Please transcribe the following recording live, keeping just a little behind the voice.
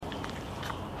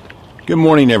Good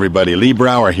morning, everybody. Lee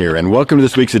Brower here, and welcome to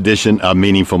this week's edition of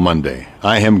Meaningful Monday.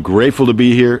 I am grateful to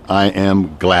be here. I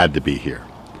am glad to be here.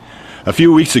 A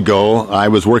few weeks ago, I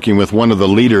was working with one of the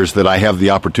leaders that I have the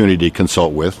opportunity to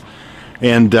consult with,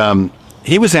 and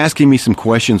he was asking me some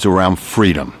questions around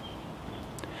freedom.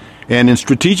 And in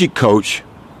Strategic Coach,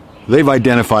 they've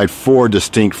identified 4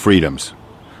 distinct freedoms.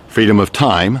 Freedom of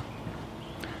time,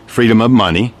 freedom of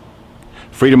money,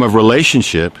 freedom of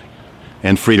relationship,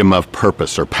 and freedom of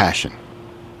purpose or passion.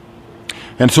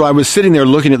 And so I was sitting there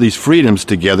looking at these freedoms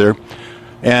together,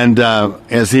 and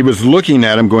as he was looking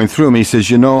at them, going through them, he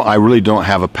says, I really don't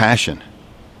have a passion.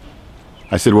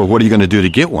 I said, well, what are you going to do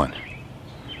to get one?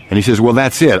 And he says, well,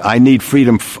 that's it. I need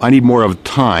freedom. I need more of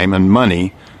time and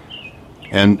money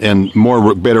and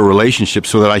more better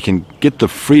relationships so that I can get the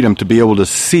freedom to be able to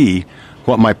see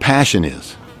what my passion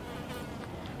is.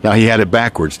 Now, he had it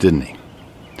backwards, didn't he?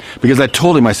 Because I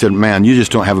told him, I said, man, you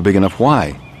just don't have a big enough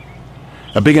why.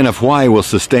 A big enough why will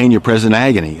sustain your present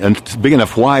agony. And a big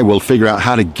enough why will figure out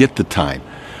how to get the time.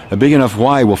 A big enough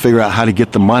why will figure out how to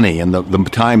get the money, and the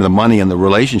time, the money, and the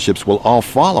relationships will all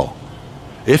follow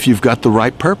if you've got the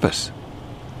right purpose.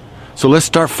 So let's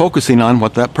start focusing on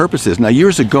what that purpose is. Now,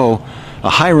 years ago,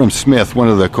 Hiram Smith, one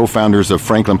of the co-founders of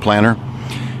Franklin Planner,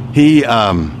 he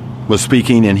was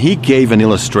speaking, and he gave an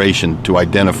illustration to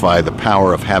identify the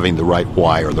power of having the right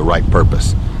why or the right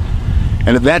purpose.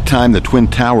 And at that time, the Twin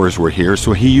Towers were here,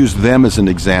 so he used them as an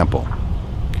example.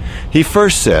 He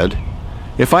first said,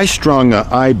 if I strung an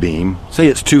I-beam, say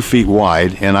it's 2 feet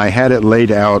wide, and I had it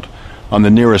laid out on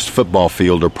the nearest football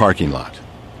field or parking lot,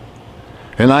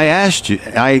 and I asked you,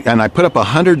 I put up a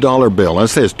 $100 bill,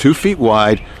 let's say it's 2 feet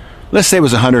wide, let's say it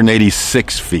was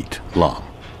 186 feet long,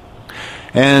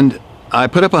 and I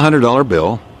put up a $100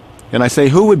 bill, and I say,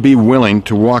 who would be willing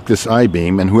to walk this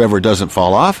I-beam, and whoever doesn't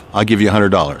fall off, I'll give you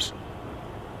 $100.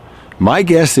 My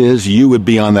guess is you would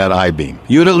be on that I-beam.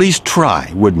 You'd at least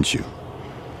try, wouldn't you?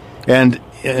 And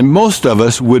most of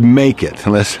us would make it,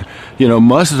 unless,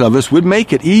 most of us would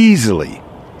make it easily.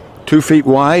 2 feet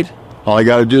wide, all I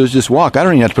got to do is just walk. I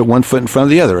don't even have to put one foot in front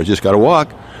of the other. I just got to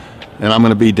walk, and I'm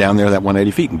going to be down there that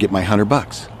 180 feet and get my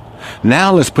 $100.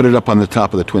 Now let's put it up on the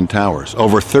top of the Twin Towers,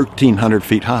 over 1,300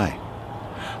 feet high.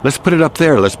 Let's put it up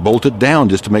there. Let's bolt it down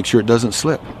just to make sure it doesn't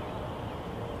slip.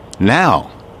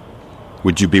 Now,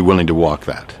 would you be willing to walk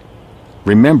that?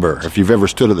 Remember, if you've ever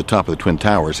stood at the top of the Twin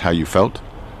Towers, how you felt?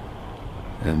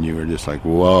 And you were just like,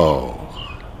 whoa.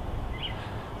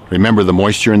 Remember the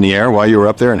moisture in the air while you were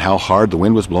up there and how hard the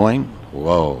wind was blowing?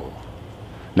 Whoa.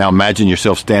 Now imagine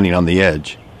yourself standing on the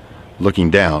edge,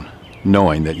 looking down,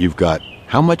 knowing that you've got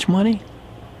how much money?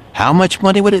 How much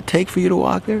money would it take for you to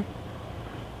walk there?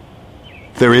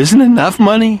 There isn't enough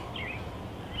money?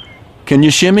 Can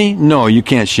you shimmy? No, you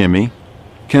can't shimmy.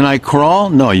 Can I crawl?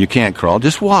 No, you can't crawl.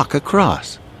 Just walk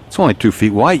across. It's only 2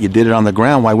 feet wide. You did it on the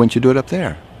ground. Why wouldn't you do it up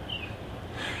there?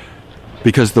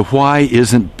 Because the why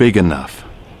isn't big enough.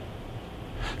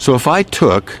 So if I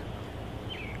took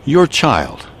your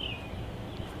child,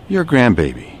 your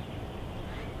grandbaby,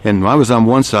 and I was on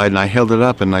one side and I held it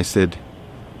up and I said,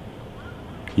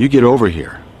 you get over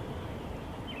here,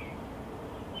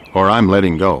 or I'm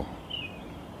letting go.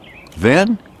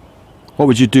 Then, what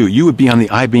would you do? You would be on the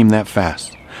I-beam that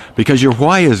fast. Because your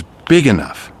why is big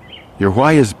enough. Your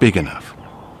why is big enough.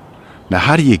 Now,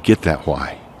 how do you get that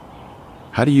why?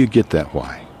 How do you get that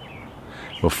why?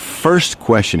 Well, first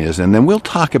question is, and then we'll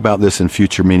talk about this in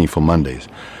future Meaningful Mondays.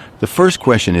 The first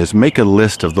question is, make a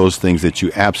list of those things that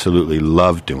you absolutely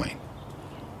love doing.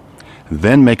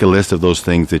 Then make a list of those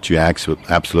things that you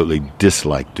absolutely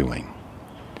dislike doing.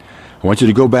 I want you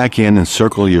to go back in and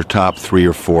circle your top 3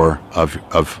 or 4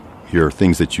 of your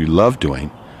things that you love doing,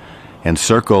 and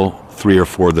circle 3 or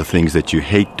 4 of the things that you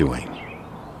hate doing.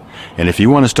 And if you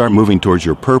want to start moving towards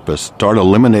your purpose, start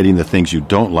eliminating the things you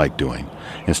don't like doing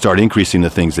and start increasing the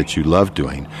things that you love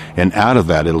doing. And out of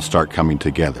that, it'll start coming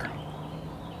together.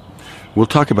 We'll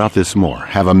talk about this more.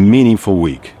 Have a meaningful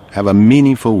week. Have a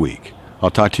meaningful week. I'll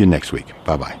talk to you next week.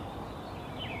 Bye-bye.